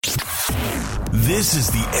This is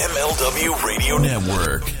the MLW Radio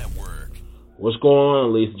Network. What's going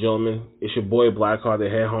on, ladies and gentlemen? It's your boy Blackheart, the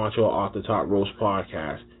head honcho Off the Top Roast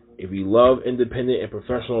Podcast. If you love independent and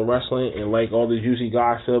professional wrestling and like all the juicy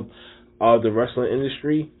gossip of the wrestling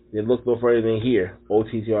industry, then look no further than here,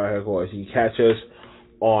 OTTR Headquarters. You can catch us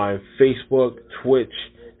on Facebook, Twitch,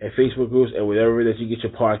 and Facebook groups, and whatever that you get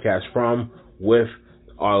your podcast from, with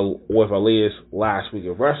our latest Last Week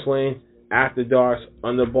of Wrestling, After Darks,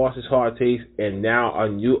 Underboss's Hard Taste, and now our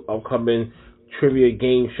new upcoming trivia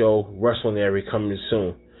game show, WrestleNary, coming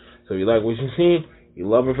soon. So if you like what you've seen, you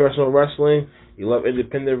love professional wrestling, you love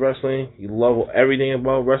independent wrestling, you love everything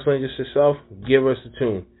about wrestling just yourself, give us a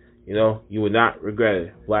tune. You know, you would not regret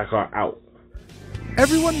it. Blackheart out.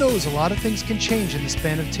 Everyone knows a lot of things can change in the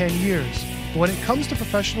span of 10 years. But when it comes to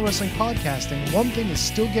professional wrestling podcasting, one thing is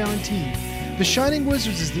still guaranteed. The Shining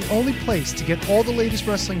Wizards is the only place to get all the latest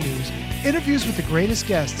wrestling news, interviews with the greatest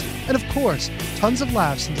guests, and of course, tons of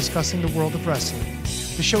laughs in discussing the world of wrestling.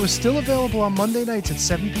 The show is still available on Monday nights at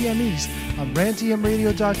 7 p.m. East on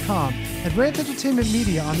rantemradio.com and Rant Entertainment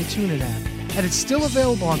Media on the TuneIn app. And it's still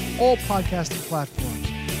available on all podcasting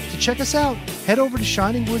platforms. To check us out, head over to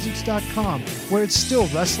shiningwizards.com, where it's still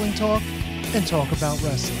wrestling talk and talk about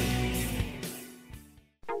wrestling.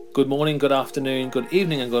 Good morning, good afternoon, good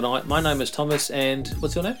evening, and good night. My name is Thomas, and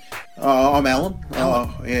what's your name? I'm Alan. Alan.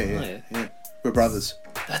 Oh, yeah. We're brothers.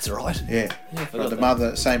 That's right. Yeah. Got the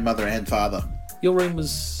mother, same mother and father. Your room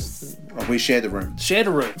was... Oh, we shared the room. Shared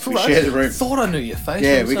a room. We shared the room. Thought I knew your face.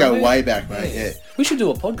 Yeah, we go way back, mate. Yeah. We should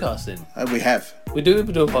do a podcast then. We have. We do a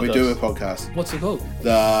podcast. We do a podcast. What's it called?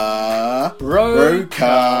 The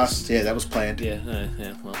Brocast. Yeah, that was planned. Yeah.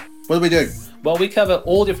 Well. What do we do? Well, we cover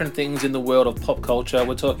all different things in the world of pop culture.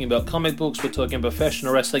 We're talking about comic books, we're talking about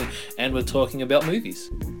professional wrestling, and we're talking about movies.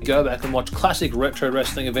 Go back and watch classic retro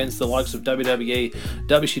wrestling events, the likes of WWE,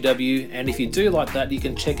 WCW, and if you do like that, you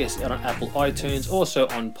can check us out on Apple iTunes, also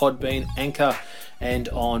on Podbean, Anchor, and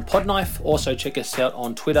on Podknife. Also check us out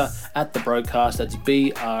on Twitter at The Brocast. That's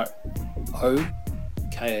BROKAST.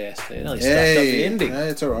 Nearly stuffed up the ending. Yeah,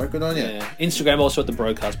 it's alright, good on you. Yeah. Instagram also at The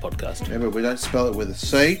Brocast Podcast. Remember, we don't spell it with a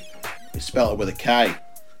C, we spell it with a K.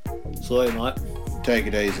 Sorry, mate. Take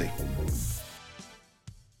it easy.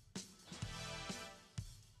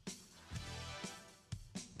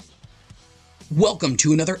 Welcome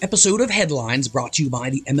to another episode of Headlines, brought to you by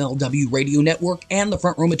the MLW Radio Network and the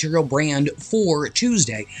Front Row Material brand for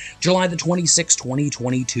Tuesday, July the 26th,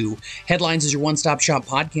 2022. Headlines is your one-stop shop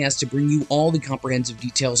podcast to bring you all the comprehensive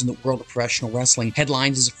details in the world of professional wrestling.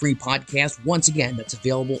 Headlines is a free podcast, once again, that's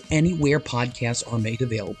available anywhere podcasts are made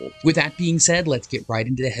available. With that being said, let's get right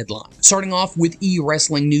into the headlines. Starting off with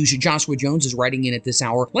e-wrestling news, Joshua Jones is writing in at this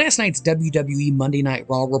hour. Last night's WWE Monday Night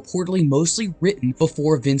Raw reportedly mostly written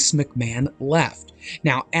before Vince McMahon left.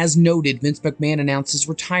 Now, as noted, Vince McMahon announced his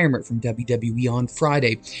retirement from WWE on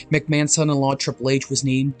Friday. McMahon's son-in-law Triple H was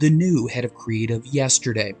named the new head of creative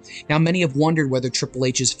yesterday. Now, many have wondered whether Triple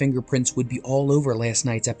H's fingerprints would be all over last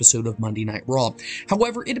night's episode of Monday Night Raw.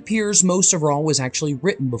 However, it appears most of Raw was actually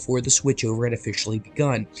written before the switchover had officially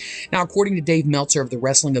begun. Now, according to Dave Meltzer of the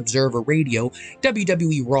Wrestling Observer Radio,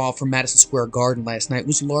 WWE Raw from Madison Square Garden last night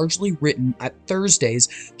was largely written at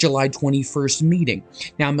Thursday's July 21st meeting.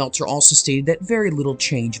 Now, Meltzer also stated that very little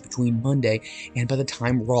change between Monday and by the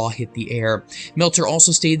time Raw hit the air. Meltzer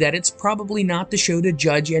also stated that it's probably not the show to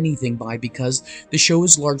judge anything by because the show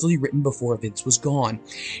is largely written before Vince was gone.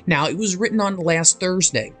 Now, it was written on last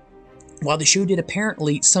Thursday. While the show did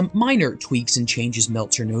apparently some minor tweaks and changes,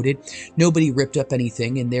 Meltzer noted, nobody ripped up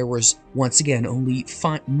anything, and there was, once again, only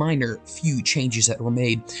minor few changes that were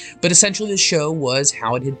made. But essentially the show was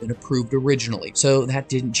how it had been approved originally, so that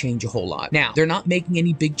didn't change a whole lot. Now, they're not making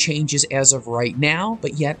any big changes as of right now,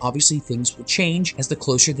 but yet, obviously, things will change as the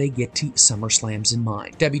closer they get to SummerSlam's in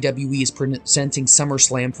mind. WWE is presenting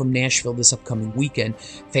SummerSlam from Nashville this upcoming weekend.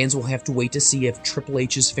 Fans will have to wait to see if Triple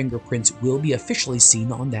H's fingerprints will be officially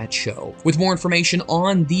seen on that show. With more information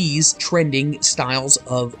on these trending styles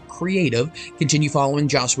of creative, continue following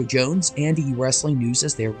Joshua Jones and e-wrestling news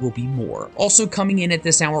as there will be more. Also coming in at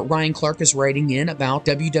this hour, Ryan Clark is writing in about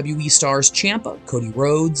WWE stars Ciampa, Cody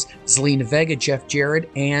Rhodes, Zelina Vega, Jeff Jarrett,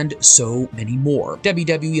 and so many more.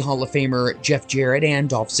 WWE Hall of Famer Jeff Jarrett and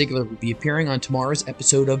Dolph Ziggler will be appearing on tomorrow's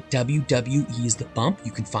episode of WWE's The Bump.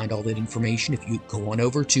 You can find all that information if you go on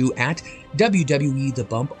over to at WWE The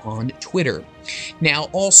Bump on Twitter. Now,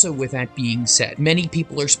 also with that being said, many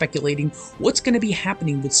people are speculating what's going to be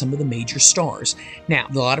happening with some of the major stars. Now,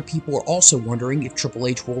 a lot of people are also wondering if Triple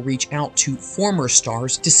H will reach out to former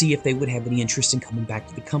stars to see if they would have any interest in coming back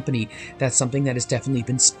to the company. That's something that has definitely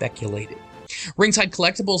been speculated. Ringside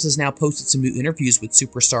Collectibles has now posted some new interviews with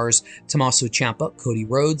superstars Tommaso Ciampa, Cody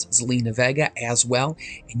Rhodes, Zelina Vega as well,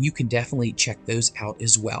 and you can definitely check those out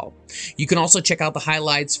as well. You can also check out the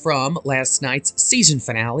highlights from last night's season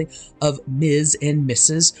finale of Ms. and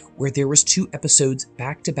Mrs., where there was 2 episodes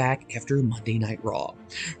back-to-back after Monday Night Raw.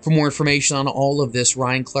 For more information on all of this,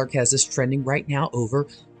 Ryan Clark has this trending right now over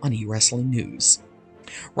on eWrestling News.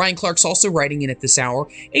 Ryan Clark's also writing in at this hour,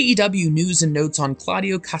 AEW news and notes on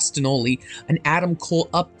Claudio Castagnoli, an Adam Cole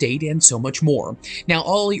update, and so much more. Now,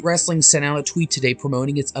 All Elite Wrestling sent out a tweet today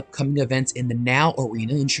promoting its upcoming events in the Now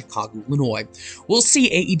Arena in Chicago, Illinois. We'll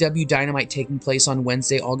see AEW Dynamite taking place on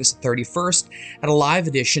Wednesday, August 31st, at a live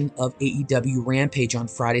edition of AEW Rampage on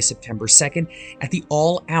Friday, September 2nd, at the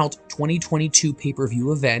All Out 2022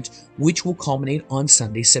 pay-per-view event, which will culminate on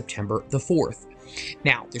Sunday, September the 4th.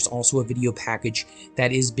 Now, there's also a video package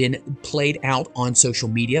that has been played out on social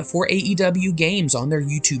media for AEW Games on their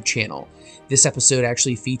YouTube channel. This episode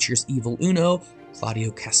actually features Evil Uno,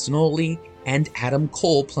 Claudio Castagnoli, and Adam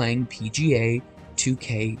Cole playing PGA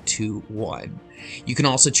 2K21. You can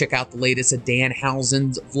also check out the latest of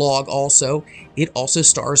Danhausen's vlog also. It also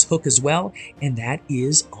stars Hook as well, and that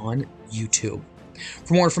is on YouTube.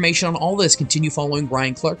 For more information on all this, continue following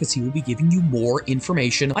Ryan Clark as he will be giving you more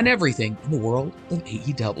information on everything in the world of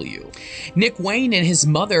AEW. Nick Wayne and his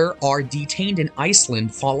mother are detained in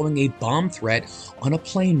Iceland following a bomb threat on a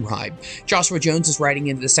plane ride. Joshua Jones is writing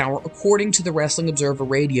into this hour. According to the Wrestling Observer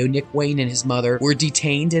Radio, Nick Wayne and his mother were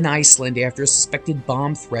detained in Iceland after a suspected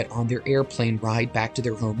bomb threat on their airplane ride back to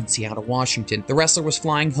their home in Seattle, Washington. The wrestler was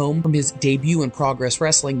flying home from his debut in Progress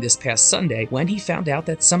Wrestling this past Sunday when he found out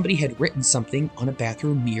that somebody had written something on a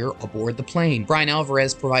bathroom mirror aboard the plane. Brian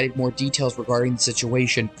Alvarez provided more details regarding the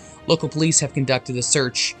situation. Local police have conducted a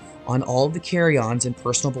search on all of the carry-ons and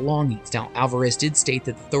personal belongings. Now, Alvarez did state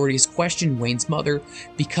that the authorities questioned Wayne's mother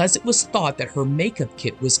because it was thought that her makeup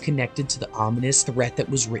kit was connected to the ominous threat that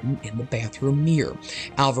was written in the bathroom mirror.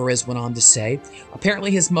 Alvarez went on to say,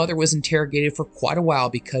 apparently his mother was interrogated for quite a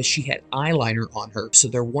while because she had eyeliner on her, so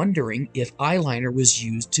they're wondering if eyeliner was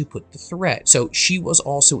used to put the threat. So she was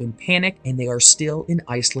also in panic, and they are still in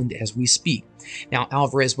Iceland as we speak. Now,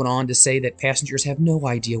 Alvarez went on to say that passengers have no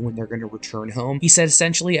idea when they're going to return home. He said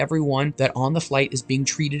essentially everyone that on the flight is being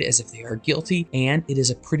treated as if they are guilty, and it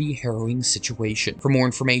is a pretty harrowing situation. For more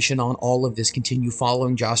information on all of this, continue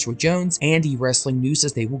following Joshua Jones and eWrestling News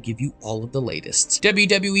as they will give you all of the latest.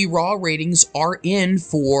 WWE Raw ratings are in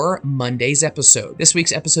for Monday's episode. This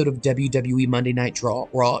week's episode of WWE Monday Night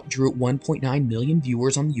Raw drew 1.9 million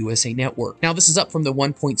viewers on the USA Network. Now, this is up from the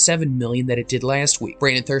 1.7 million that it did last week.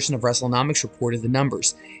 Brandon Thurston of WrestleNomics reported the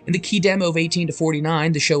numbers. In the key demo of 18 to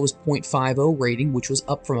 49, the show was 0.50 rating, which was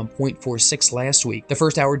up from a 0.46 last week. The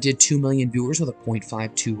first hour did 2 million viewers with a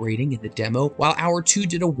 0.52 rating in the demo, while hour 2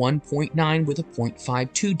 did a 1.9 with a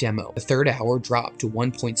 0.52 demo. The third hour dropped to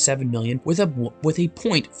 1.7 million with a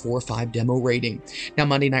 0.45 demo rating. Now,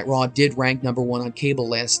 Monday Night Raw did rank number 1 on cable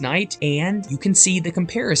last night, and you can see the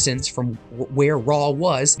comparisons from where Raw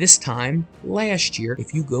was this time last year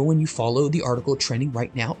if you go and you follow the article trending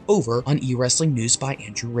right now over on eWrestling News by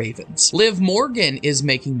Andrew Ravens. Liv Morgan is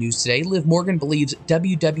making news today. Liv Morgan believes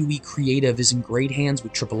WWE Creative is in great hands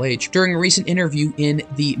with Triple H. During a recent interview in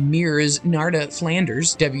the Mirror's Narda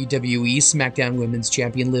Flanders, WWE SmackDown Women's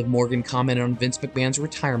Champion Liv Morgan commented on Vince McMahon's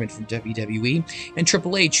retirement from WWE and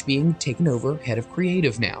Triple H being taken over head of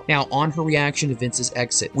creative now. Now, on her reaction to Vince's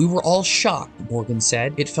exit, we were all shocked, Morgan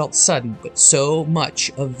said. It felt sudden, but so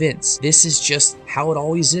much of Vince. This is just how it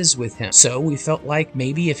always is with him. So we felt like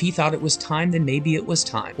maybe if he thought it was time, then maybe it was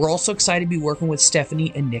time. We're also excited to be working with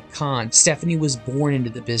Stephanie and Nick Khan. Stephanie was born into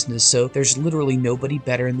the business, so there's literally nobody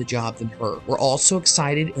better in the job than her. We're also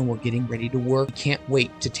excited and we're getting ready to work. We can't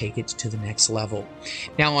wait to take it to the next level.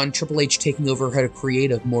 Now, on Triple H taking over head of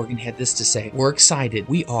creative, Morgan had this to say: we're excited.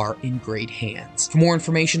 We are in great hands. For more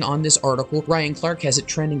information on this article, Ryan Clark has it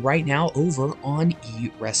trending right now over on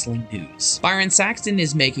eWrestling News. Byron Saxton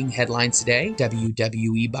is making headlines today.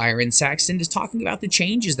 WWE Byron Saxton is talking about the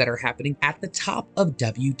changes that are happening at the top of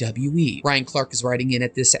WWE. Ryan Clark is writing in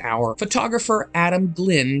at this hour. Photographer Adam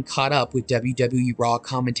Glynn caught up with WWE Raw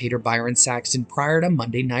commentator Byron Saxton prior to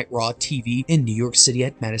Monday Night Raw TV in New York City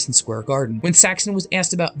at Madison Square Garden. When Saxton was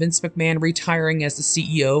asked about Vince McMahon retiring as the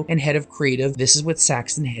CEO and head of creative, this is what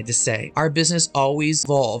Saxton had to say: our business always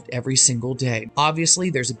evolved every single day. Obviously,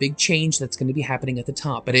 there's a big change that's going to be happening at the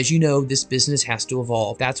top, but as you know, this business has to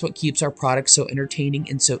evolve. That's what keeps our product so entertaining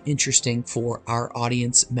and so interesting for our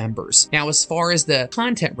audience members. Now, as far as the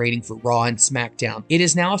content rating for Raw and SmackDown, it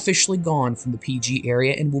is now officially gone from the PG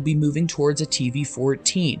area and will be moving towards a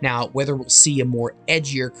TV-14. Now, whether we'll see a more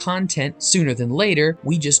edgier content sooner than later,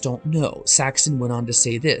 we just don't know. Saxon went on to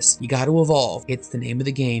say this: "You got to evolve. It's the name of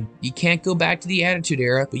the game. You can't go back to the Attitude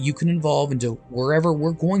Era, but you can evolve into wherever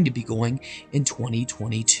we're going to be going in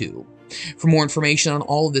 2022. For more information on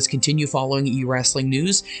all of this, continue following eWrestling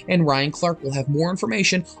News, and Ryan Clark will have more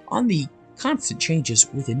information on the constant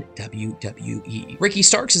changes within WWE. Ricky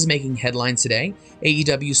Starks is making headlines today.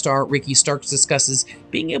 AEW star Ricky Starks discusses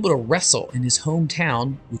being able to wrestle in his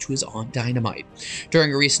hometown, which was on Dynamite.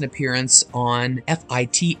 During a recent appearance on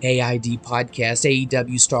FITAID podcast,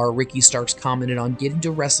 AEW star Ricky Starks commented on getting to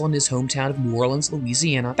wrestle in his hometown of New Orleans,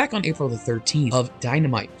 Louisiana, back on April the 13th of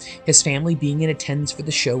Dynamite, his family being in attendance for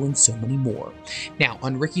the show, and so many more. Now,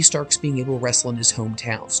 on Ricky Starks being able to wrestle in his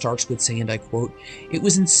hometown, Starks would say, and I quote, "It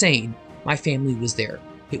was insane. My family was there.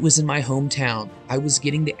 It was in my hometown. I was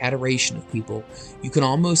getting the adoration of people. You can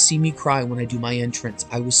almost see me cry when I do my entrance.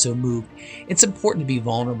 I was so moved." It's important to be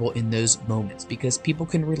vulnerable in those moments because people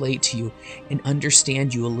can relate to you and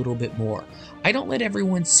understand you a little bit more. I don't let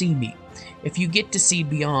everyone see me. If you get to see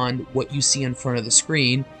beyond what you see in front of the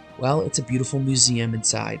screen, well, it's a beautiful museum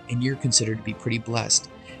inside, and you're considered to be pretty blessed.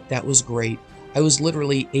 That was great. I was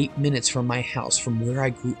literally 8 minutes from my house from where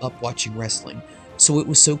I grew up watching wrestling. So it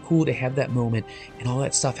was so cool to have that moment, and all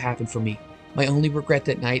that stuff happened for me. My only regret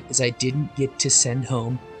that night is I didn't get to send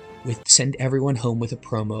everyone home with a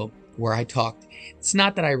promo where I talked. It's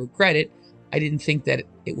not that I regret it. I didn't think that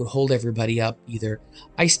it would hold everybody up either.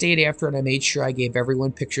 I stayed after and I made sure I gave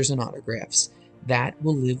everyone pictures and autographs. That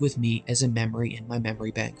will live with me as a memory in my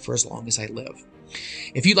memory bank for as long as I live.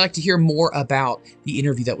 If you'd like to hear more about the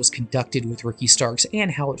interview that was conducted with Ricky Starks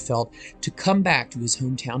and how it felt to come back to his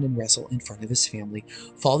hometown and wrestle in front of his family,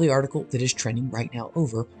 follow the article that is trending right now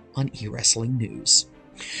over on eWrestling News.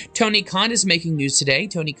 Tony Khan is making news today.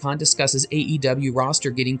 Tony Khan discusses AEW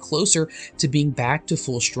roster getting closer to being back to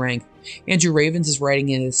full strength. Andrew Ravens is writing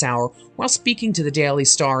in this hour. While speaking to the Daily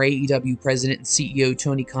Star, AEW President and CEO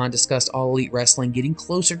Tony Khan discussed All Elite Wrestling getting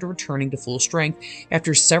closer to returning to full strength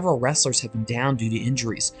after several wrestlers have been down due to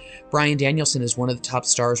injuries. Bryan Danielson is one of the top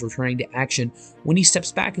stars returning to action when he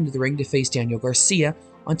steps back into the ring to face Daniel Garcia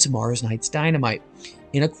on tomorrow night's Dynamite.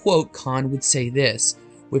 In a quote, Khan would say this: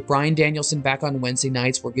 "With Bryan Danielson back on Wednesday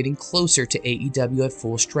nights, we're getting closer to AEW at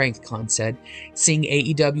full strength," Khan said. "Seeing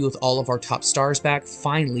AEW with all of our top stars back,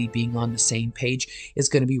 finally being on the same page, is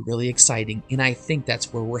going to be really exciting, and I think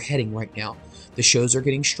that's where we're heading right now. The shows are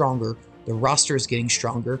getting stronger, the roster is getting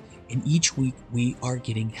stronger, and each week we are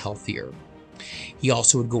getting healthier." He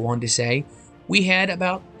also would go on to say, "We had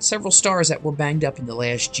about several stars that were banged up in the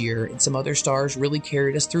last year, and some other stars really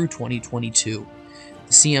carried us through 2022.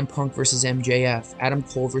 CM Punk versus MJF, Adam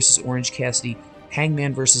Cole versus Orange Cassidy,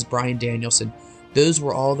 Hangman versus Bryan Danielson. Those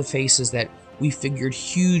were all the faces that we figured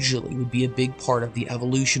hugely would be a big part of the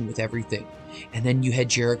evolution with everything. And then you had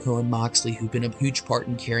Jericho and Moxley, who've been a huge part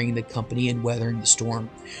in carrying the company and weathering the storm.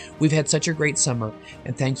 We've had such a great summer,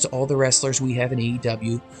 and thanks to all the wrestlers we have in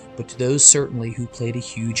AEW, but to those certainly who played a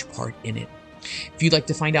huge part in it." If you'd like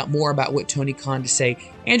to find out more about what Tony Khan to say,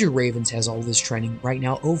 Andrew Ravens has all this trending right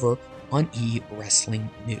now over on eWrestling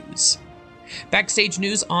News. Backstage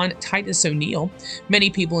news on Titus O'Neil. Many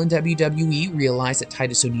people in WWE realize that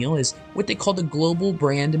Titus O'Neil is what they call the global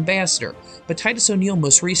brand ambassador, but Titus O'Neil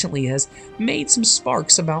most recently has made some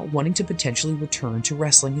sparks about wanting to potentially return to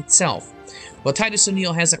wrestling itself. Well, Titus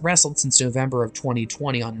O'Neil hasn't wrestled since November of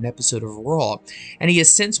 2020 on an episode of Raw, and he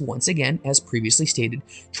has since once again, as previously stated,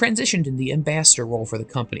 transitioned into the ambassador role for the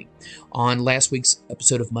company. On last week's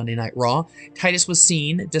episode of Monday Night Raw, Titus was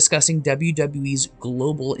seen discussing WWE's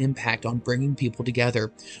global impact on bringing people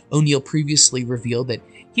together. O'Neil previously revealed that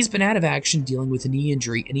he's been out of action dealing with a knee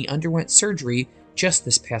injury, and he underwent surgery just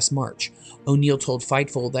this past March. O'Neil told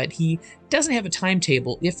Fightful that he doesn't have a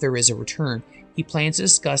timetable if there is a return. He plans to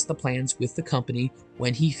discuss the plans with the company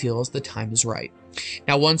when he feels the time is right.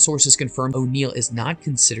 Now, one source has confirmed O'Neil is not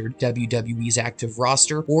considered WWE's active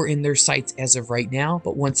roster or in their sights as of right now,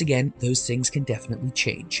 but once again, those things can definitely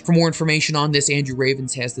change. For more information on this, Andrew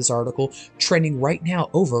Ravens has this article trending right now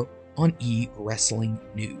over on eWrestling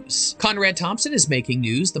News. Conrad Thompson is making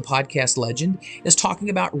news. The podcast legend is talking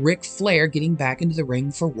about Ric Flair getting back into the ring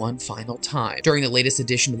for one final time. During the latest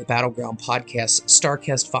edition of the Battleground podcast,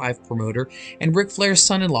 StarCast 5 promoter and Ric Flair's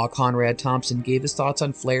son-in-law, Conrad Thompson, gave his thoughts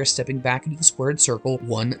on Flair stepping back into the squared circle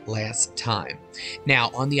one last time. Now,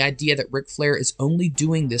 on the idea that Ric Flair is only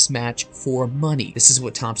doing this match for money, this is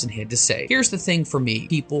what Thompson had to say. "Here's the thing for me,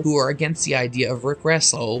 people who are against the idea of Ric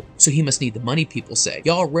wrestling, oh, so he must need the money, people say.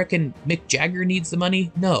 Y'all reckon saying Mick Jagger needs the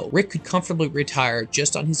money? No, Rick could comfortably retire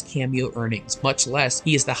just on his cameo earnings, much less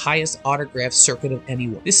he is the highest autograph circuit of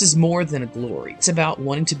anyone. This is more than a glory. It's about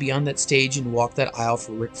wanting to be on that stage and walk that aisle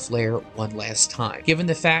for Ric Flair one last time. Given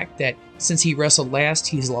the fact that since he wrestled last,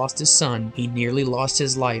 he's lost his son, he nearly lost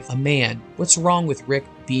his life. A man, what's wrong with Rick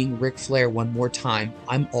being Ric Flair one more time?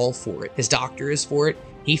 I'm all for it. His doctor is for it.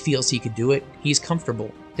 He feels he could do it. He's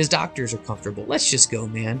comfortable. His doctors are comfortable. Let's just go,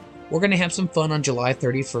 man. We're going to have some fun on July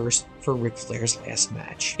 31st for Ric Flair's last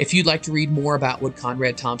match. If you'd like to read more about what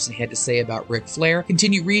Conrad Thompson had to say about Ric Flair,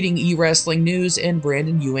 continue reading eWrestling News, and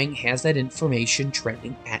Brandon Ewing has that information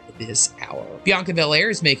trending at this hour. Bianca Belair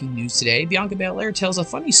is making news today. Bianca Belair tells a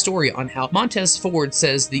funny story on how Montez Ford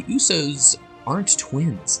says the Usos aren't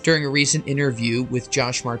twins. During a recent interview with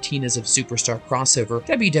Josh Martinez of Superstar Crossover,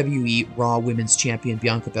 WWE Raw Women's Champion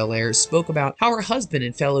Bianca Belair spoke about how her husband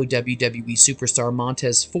and fellow WWE superstar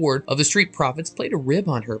Montez Ford of the Street Profits played a rib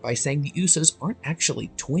on her by saying the Usos aren't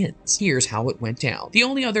actually twins. Here's how it went down. The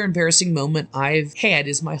only other embarrassing moment I've had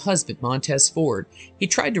is my husband, Montez Ford. He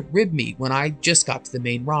tried to rib me when I just got to the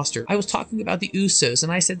main roster. I was talking about the Usos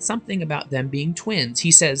and I said something about them being twins.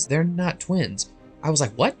 He says, they're not twins. I was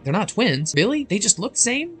like, what? They're not twins? Really? They just look the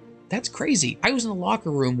same? That's crazy. I was in the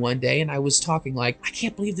locker room one day and I was talking like, I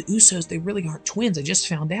can't believe the Usos, they really aren't twins. I just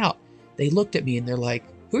found out. They looked at me and they're like,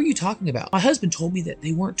 who are you talking about? My husband told me that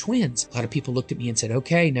they weren't twins. A lot of people looked at me and said,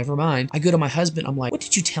 okay, never mind. I go to my husband. I'm like, what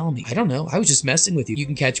did you tell me? I don't know. I was just messing with you. You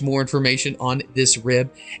can catch more information on this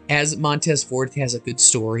rib as Montez Ford has a good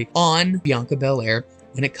story on Bianca Belair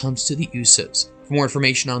when it comes to the Usos. For more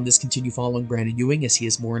information on this, continue following Brandon Ewing as he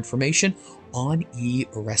has more information on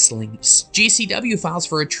eWrestling. GCW files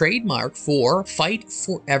for a trademark for Fight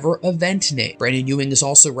Forever event name. Brandon Ewing is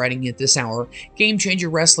also writing at this hour. Game Changer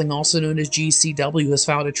Wrestling, also known as GCW, has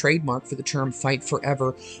filed a trademark for the term Fight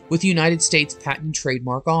Forever with the United States Patent and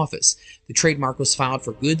Trademark Office. The trademark was filed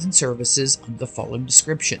for goods and services under the following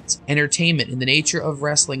descriptions: entertainment in the nature of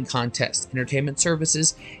wrestling contests, entertainment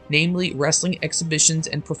services, namely wrestling exhibitions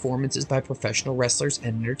and performances by professional wrestlers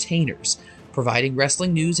and entertainers, providing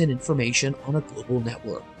wrestling news and information on a global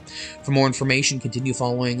network. For more information, continue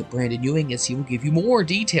following Brandon Ewing as he will give you more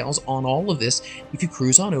details on all of this if you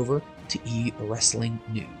cruise on over to eWrestling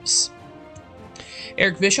News.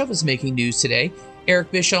 Eric Bischoff is making news today.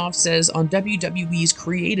 Eric Bischoff says on WWE's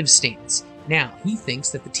creative stance. Now, he thinks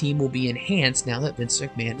that the team will be enhanced now that Vince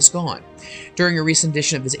McMahon is gone. During a recent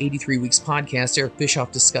edition of his 83 Weeks podcast, Eric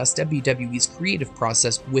Bischoff discussed WWE's creative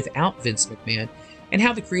process without Vince McMahon and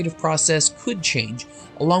how the creative process could change,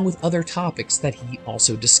 along with other topics that he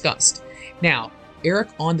also discussed. Now, Eric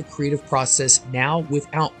on the creative process now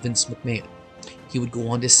without Vince McMahon. He would go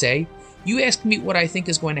on to say, you asked me what I think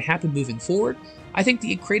is going to happen moving forward. I think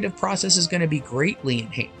the creative process is going to be greatly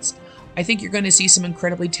enhanced. I think you're going to see some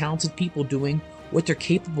incredibly talented people doing what they're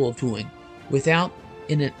capable of doing without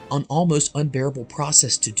an almost unbearable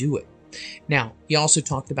process to do it. Now, he also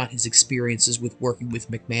talked about his experiences with working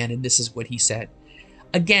with McMahon, and this is what he said.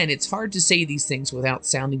 Again, it's hard to say these things without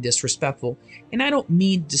sounding disrespectful, and I don't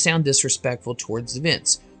mean to sound disrespectful towards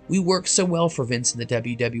Vince. We work so well for Vince in the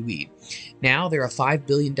WWE. Now they're a $5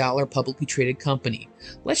 billion publicly traded company.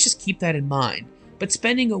 Let's just keep that in mind. But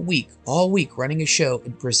spending a week, all week, running a show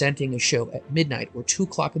and presenting a show at midnight or 2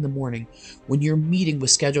 o'clock in the morning when your meeting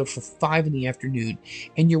was scheduled for 5 in the afternoon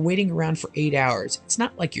and you're waiting around for 8 hours, it's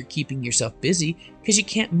not like you're keeping yourself busy because you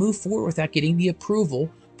can't move forward without getting the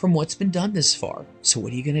approval from what's been done this far. So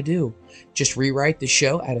what are you going to do? Just rewrite the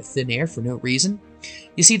show out of thin air for no reason?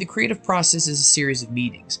 You see, the creative process is a series of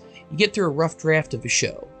meetings. You get through a rough draft of a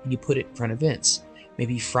show and you put it in front of Vince,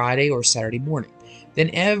 maybe Friday or Saturday morning. Then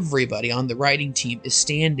everybody on the writing team is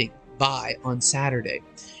standing by on Saturday.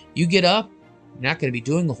 You get up, you're not going to be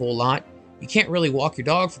doing a whole lot. You can't really walk your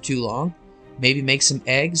dog for too long. Maybe make some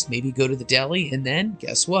eggs, maybe go to the deli, and then,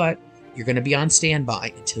 guess what? You're going to be on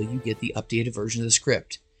standby until you get the updated version of the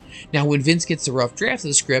script. Now, when Vince gets the rough draft of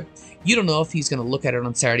the script, you don't know if he's going to look at it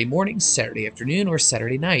on Saturday morning, Saturday afternoon, or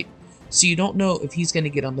Saturday night. So you don't know if he's going to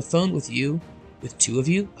get on the phone with you, with 2 of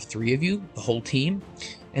you, 3 of you, the whole team.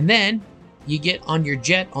 And then you get on your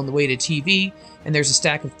jet on the way to TV, and there's a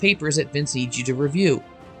stack of papers that Vince needs you to review.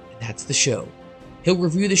 And that's the show. He'll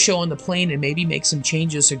review the show on the plane and maybe make some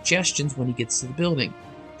changes or suggestions when he gets to the building.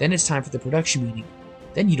 Then it's time for the production meeting.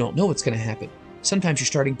 Then you don't know what's going to happen. Sometimes you're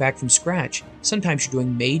starting back from scratch. Sometimes you're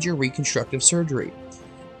doing major reconstructive surgery.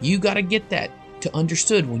 You got to get that to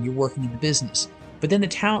understood when you're working in the business. But then the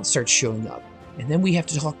talent starts showing up, and then we have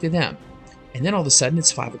to talk to them. And then all of a sudden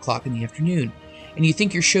it's 5 o'clock in the afternoon, and you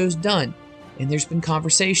think your show's done, and there's been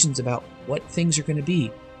conversations about what things are going to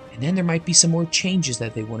be. And then there might be some more changes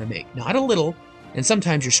that they want to make. Not a little, and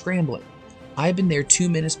sometimes you're scrambling. I've been there 2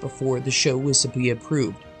 minutes before the show was to be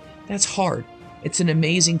approved. That's hard. It's an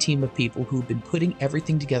amazing team of people who've been putting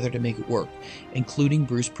everything together to make it work, including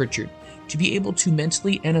Bruce Pritchard. To be able to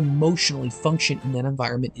mentally and emotionally function in that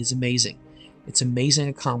environment is amazing. It's amazing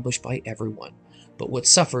and accomplished by everyone. But what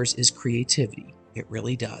suffers is creativity. It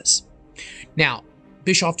really does. Now,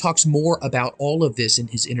 Bischoff talks more about all of this in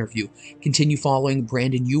his interview. Continue following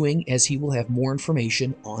Brandon Ewing as he will have more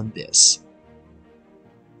information on this.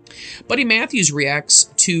 Buddy Matthews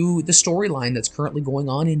reacts to the storyline that's currently going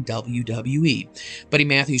on in WWE. Buddy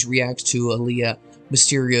Matthews reacts to Aaliyah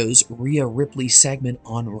Mysterio's Rhea Ripley segment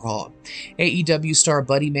on Raw. AEW star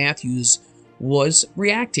Buddy Matthews was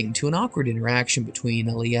reacting to an awkward interaction between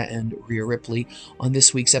Aaliyah and Rhea Ripley on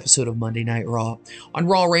this week's episode of Monday Night Raw. On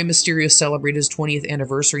Raw, Rey Mysterio celebrated his 20th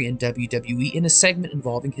anniversary in WWE in a segment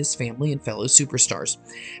involving his family and fellow superstars.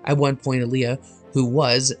 At one point, Aaliyah, who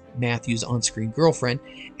was Matthews' on-screen girlfriend,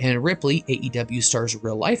 and Ripley, AEW star's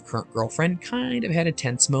real-life current girlfriend, kind of had a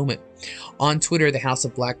tense moment. On Twitter, the House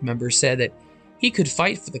of Black member said that he could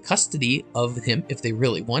fight for the custody of him if they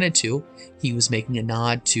really wanted to. He was making a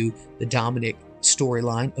nod to the Dominic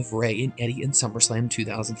storyline of Rey and Eddie in SummerSlam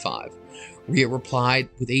 2005. Rhea replied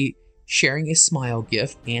with sharing a smile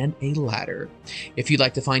gif and a ladder. If you'd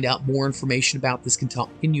like to find out more information about this,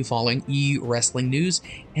 continue following eWrestling News,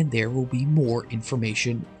 and there will be more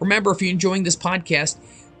information. Remember, if you're enjoying this podcast,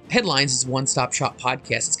 Headlines is a one-stop-shop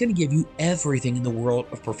podcast. It's going to give you everything in the world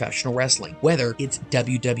of professional wrestling, whether it's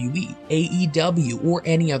WWE, AEW, or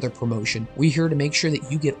any other promotion. We're here to make sure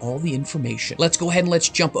that you get all the information. Let's go ahead and let's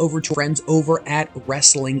jump over to friends over at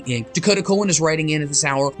Wrestling Inc. Dakota Cohen is writing in at this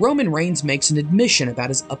hour. Roman Reigns makes an admission about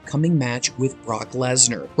his upcoming match with Brock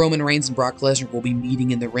Lesnar. Roman Reigns and Brock Lesnar will be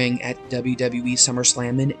meeting in the ring at WWE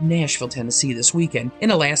SummerSlam in Nashville, Tennessee this weekend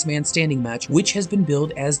in a last man standing match, which has been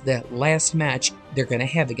billed as the last match they're going to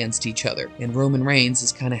have against each other, and Roman Reigns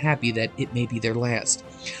is kind of happy that it may be their last.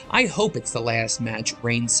 I hope it's the last match,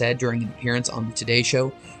 Reigns said during an appearance on the Today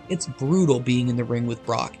Show. It's brutal being in the ring with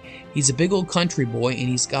Brock. He's a big old country boy, and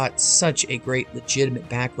he's got such a great legitimate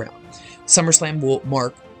background. SummerSlam will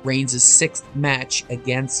mark Reigns' 6th match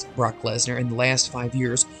against Brock Lesnar in the last 5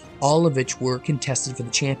 years, all of which were contested for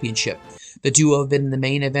the championship. The duo have been in the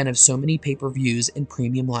main event of so many pay-per-views and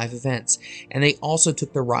premium live events, and they also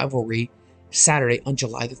took their rivalry Saturday on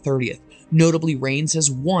July the 30th. Notably, Reigns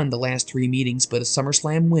has won the last 3 meetings, but a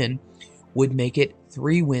SummerSlam win would make it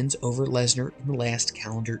 3 wins over Lesnar in the last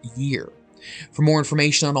calendar year. For more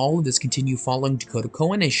information on all of this, continue following Dakota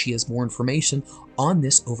Cohen as she has more information on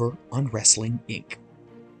this over on Wrestling Inc.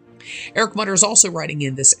 Eric Mutter is also writing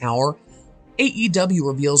in this hour. AEW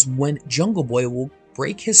reveals when Jungle Boy will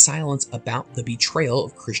break his silence about the betrayal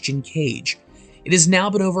of Christian Cage. It has now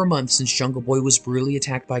been over a month since Jungle Boy was brutally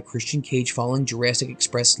attacked by Christian Cage following Jurassic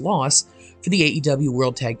Express' loss for the AEW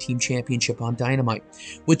World Tag Team Championship on Dynamite.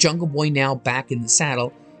 With Jungle Boy now back in the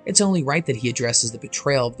saddle, it's only right that he addresses the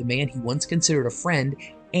betrayal of the man he once considered a friend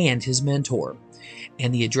and his mentor.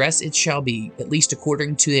 And the address it shall be, at least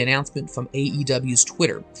according to the announcement from AEW's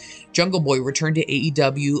Twitter. Jungle Boy returned to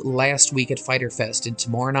AEW last week at Fyter Fest, and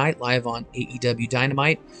tomorrow night live on AEW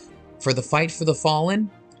Dynamite for the Fight for the Fallen.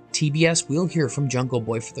 TBS will hear from Jungle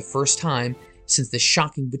Boy for the first time since the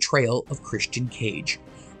shocking betrayal of Christian Cage.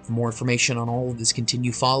 For more information on all of this,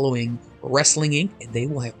 continue following Wrestling Inc., and they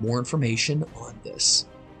will have more information on this.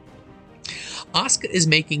 Asuka is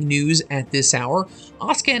making news at this hour.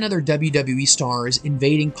 Asuka and other WWE stars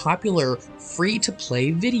invading popular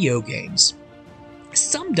free-to-play video games.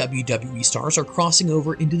 Some WWE stars are crossing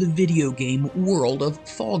over into the video game world of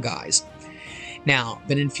Fall Guys. Now,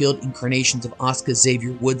 Benenfield incarnations of Asuka,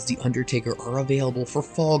 Xavier Woods, The Undertaker are available for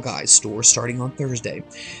Fall Guys stores starting on Thursday.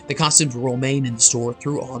 The costumes will remain in the store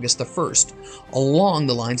through August the 1st. Along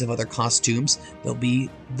the lines of other costumes, there'll be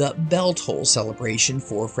the Belt Hole celebration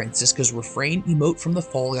for Francisca's Refrain emote from the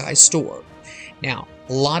Fall Guys store. Now,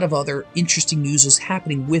 a lot of other interesting news is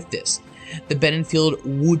happening with this. The Benenfield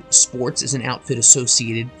Wood Sports is an outfit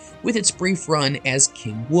associated with its brief run as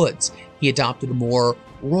King Woods. He adopted a more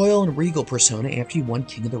royal and regal persona after he won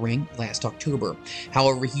King of the Ring last October.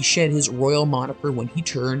 However, he shed his royal moniker when he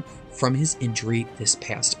turned from his injury this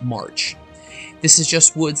past March. This is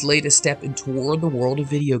just Woods' latest step toward the world of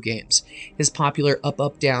video games. His popular Up,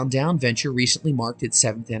 Up, Down, Down venture recently marked its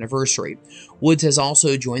 7th anniversary. Woods has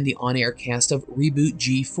also joined the on-air cast of Reboot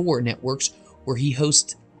G4 Networks, where he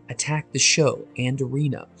hosts Attack the Show and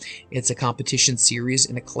Arena. It's a competition series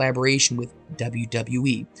in a collaboration with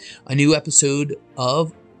WWE. A new episode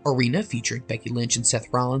of Arena, featuring Becky Lynch and Seth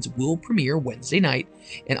Rollins, will premiere Wednesday night,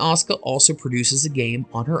 and Asuka also produces a game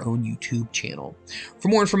on her own YouTube channel. For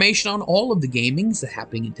more information on all of the gamings that are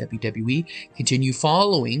happening in WWE, continue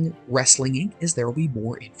following Wrestling Inc. as there will be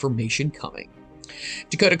more information coming.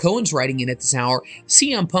 Dakota Cohen's writing in at this hour,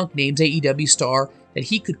 CM Punk names AEW star that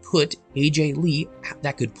he could pull AJ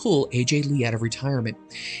Lee out of retirement.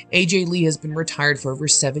 AJ Lee has been retired for over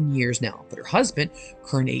 7 years now, but her husband,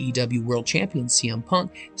 current AEW World Champion CM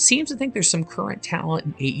Punk, seems to think there's some current talent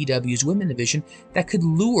in AEW's women division that could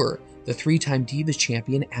lure the 3-time Divas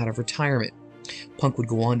Champion out of retirement. Punk would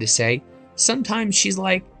go on to say, "Sometimes she's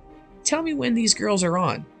like, tell me when these girls are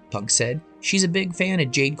on," Punk said. She's a big fan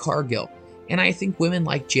of Jade Cargill. And I think women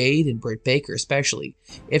like Jade and Britt Baker especially,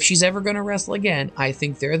 if she's ever going to wrestle again, I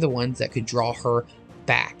think they're the ones that could draw her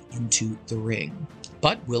back into the ring.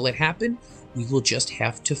 But will it happen? We will just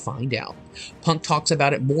have to find out. Punk talks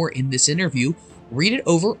about it more in this interview. Read it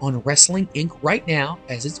over on Wrestling Inc. right now,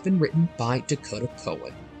 as it's been written by Dakota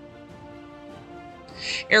Cohen.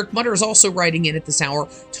 Eric Mutter is also writing in at this hour.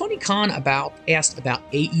 Tony Khan asked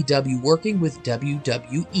about AEW working with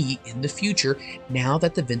WWE in the future now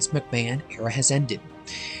that the Vince McMahon era has ended.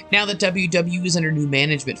 Now that WWE is under new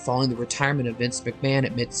management following the retirement of Vince McMahon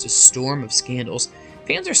amidst a storm of scandals,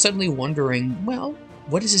 fans are suddenly wondering, well,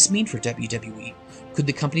 what does this mean for WWE? Could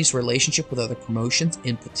the company's relationship with other promotions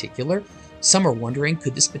in particular? Some are wondering,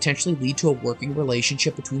 could this potentially lead to a working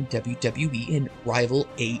relationship between WWE and rival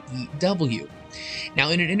AEW?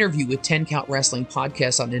 Now, in an interview with 10 Count Wrestling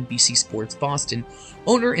podcast on NBC Sports Boston,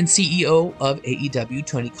 owner and CEO of AEW,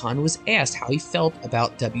 Tony Khan, was asked how he felt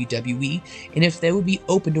about WWE and if they would be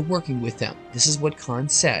open to working with them. This is what Khan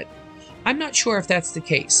said. "I'm not sure if that's the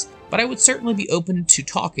case, but I would certainly be open to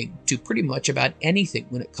talking to pretty much about anything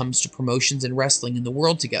when it comes to promotions and wrestling in the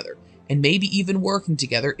world together, and maybe even working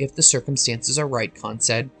together if the circumstances are right," Khan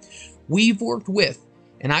said. "We've worked with,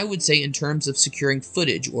 and I would say in terms of securing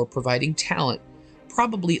footage or providing talent,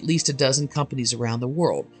 probably at least a dozen companies around the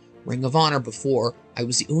world. Ring of Honor before, I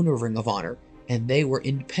was the owner of Ring of Honor, and they were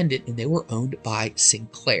independent and they were owned by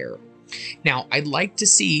Sinclair. Now, I'd like to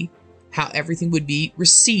see how everything would be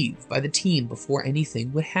received by the team before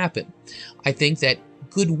anything would happen. I think that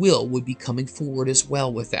goodwill would be coming forward as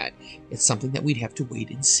well with that. It's something that we'd have to wait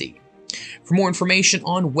and see." For more information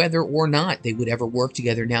on whether or not they would ever work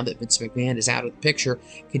together now that Vince McMahon is out of the picture,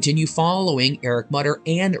 continue following Eric Mutter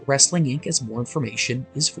and Wrestling Inc. as more information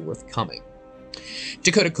is forthcoming.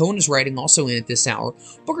 Dakota Cohen is writing also in at this hour.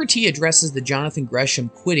 Booker T addresses the Jonathan Gresham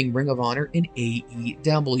quitting Ring of Honor in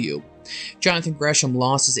AEW. Jonathan Gresham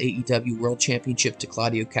lost his AEW World Championship to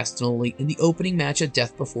Claudio Castagnoli in the opening match of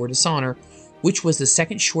Death Before Dishonor, which was the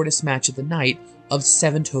second shortest match of the night of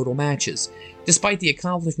 7 total matches. Despite the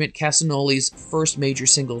accomplishment, Castagnoli's first major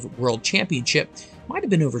singles world championship might have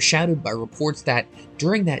been overshadowed by reports that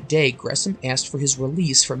during that day, Gresham asked for his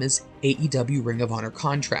release from his AEW Ring of Honor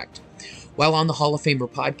contract. While on the Hall of Famer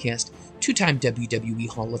podcast, 2-time WWE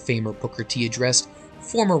Hall of Famer Booker T addressed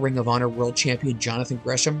former Ring of Honor World Champion Jonathan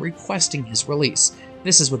Gresham requesting his release.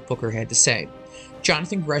 This is what Booker had to say.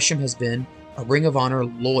 "Jonathan Gresham has been a Ring of Honor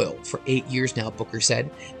loyal for 8 years now," Booker said.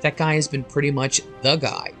 "That guy has been pretty much the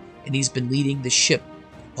guy, and he's been leading the ship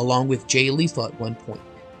along with Jay Lethal at one point.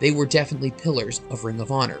 They were definitely pillars of Ring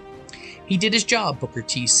of Honor. He did his job," Booker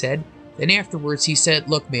T said. Then afterwards he said,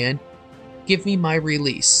 "Look, man, give me my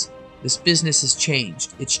release. This business has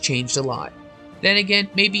changed. It's changed a lot." Then again,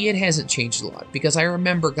 maybe it hasn't changed a lot, because I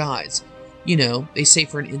remember guys, they say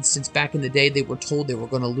for an instance, back in the day they were told they were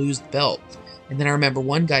going to lose the belt. And then I remember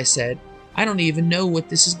one guy said, "I don't even know what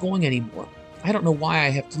this is going anymore. I don't know why I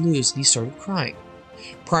have to lose," and he started crying.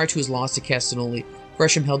 Prior to his loss to Castagnoli,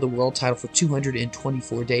 Gresham held the world title for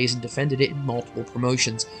 224 days and defended it in multiple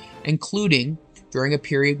promotions, including during a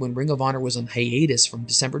period when Ring of Honor was on hiatus from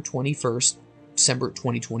December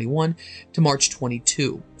 2021 to March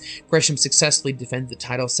 22. Gresham successfully defended the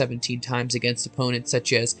title 17 times against opponents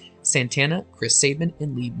such as Santana, Chris Sabin,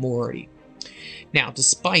 and Lee Moriarty. Now,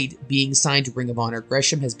 despite being signed to Ring of Honor,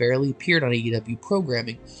 Gresham has barely appeared on AEW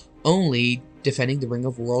programming, only defending the Ring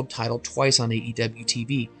of World title twice on AEW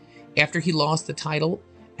TV. After he lost the title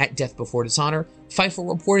at Death Before Dishonor, Fightful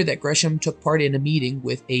reported that Gresham took part in a meeting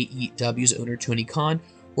with AEW's owner Tony Khan,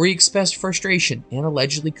 where he expressed frustration and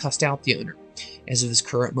allegedly cussed out the owner. As of this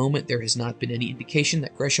current moment, there has not been any indication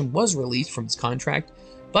that Gresham was released from his contract,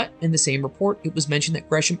 but in the same report, it was mentioned that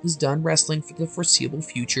Gresham is done wrestling for the foreseeable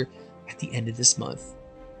future at the end of this month.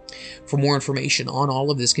 For more information on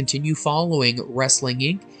all of this, continue following Wrestling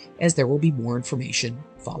Inc., as there will be more information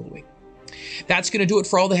following. That's going to do it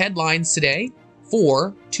for all the headlines today.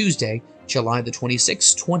 for Tuesday, July the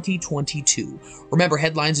 26th, 2022. Remember,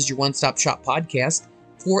 Headlines is your one-stop shop podcast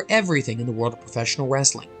for everything in the world of professional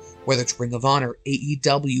wrestling. Whether it's Ring of Honor,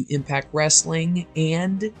 AEW, Impact Wrestling,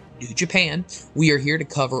 and New Japan, we are here to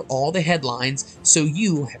cover all the headlines so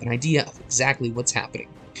you have an idea of exactly what's happening.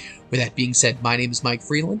 With that being said, my name is Mike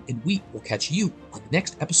Freeland, and we will catch you on the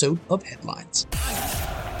next episode of Headlines.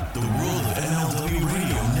 The world of MLW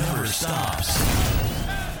Radio never stops.